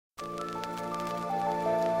He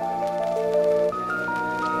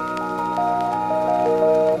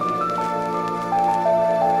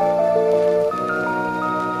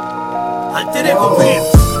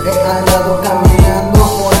andado caminando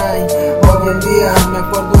por ahí. Hoy en día me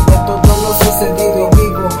acuerdo de todo lo sucedido y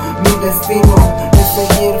digo, mi destino es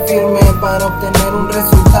seguir firme para obtener un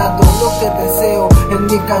resultado. Lo que deseo en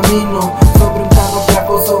mi camino, sobre un carro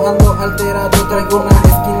flacoso ando alterado. Traigo una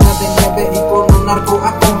esquina de nieve y con un arco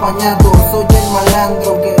acompañado. Soy el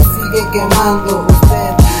malandro que sigue quemando.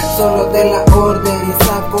 Usted solo de la orden y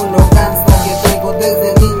saco lo gangsta que traigo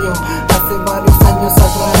desde niño. Hace varios años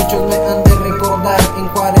atrás muchos me han de recordar. En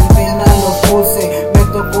cuarentena lo puse, me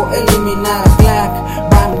tocó eliminar. Clac,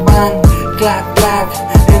 bang, bang, clac, clac.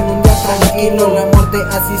 En un día tranquilo la muerte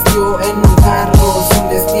asistió en un carro sin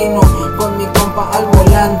destino. Con mi compa al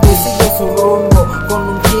volante sigue su rumbo con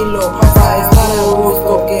un kilo para estar a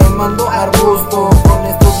gusto, quemando arbusto. Con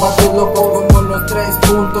estos vatos locos como los 3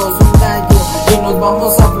 puntos, un gallo y nos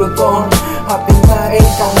vamos a Plutón a pintar el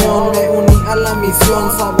camión. Me uní a la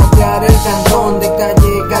misión, sabotear el cantón de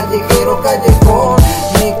calle, callejero, callejón.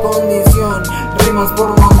 Mi condición, rimas por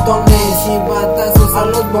montones y batazos a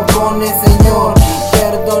los bocones. Señor,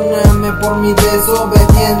 perdóname por mi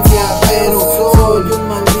desobediencia, pero soy un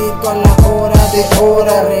maldito a la hora de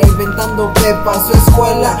hora, reinventando pepa su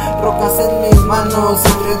escuela. Rocas en mis manos,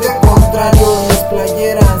 sangre de contrarios, mis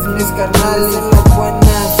playeras, mis carnales, en las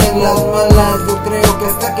buenas, en las malas. Yo creo que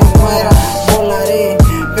hasta que muera volaré,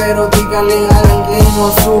 pero dígale a alguien, no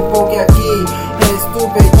supo que aquí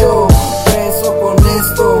estuve yo preso con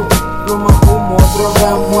esto. Pluma, humo,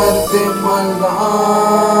 droga, muerte, maldad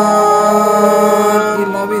y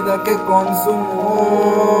la vida que consumo,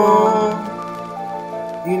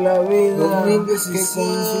 y la vida que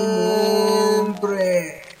consumo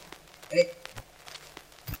siempre.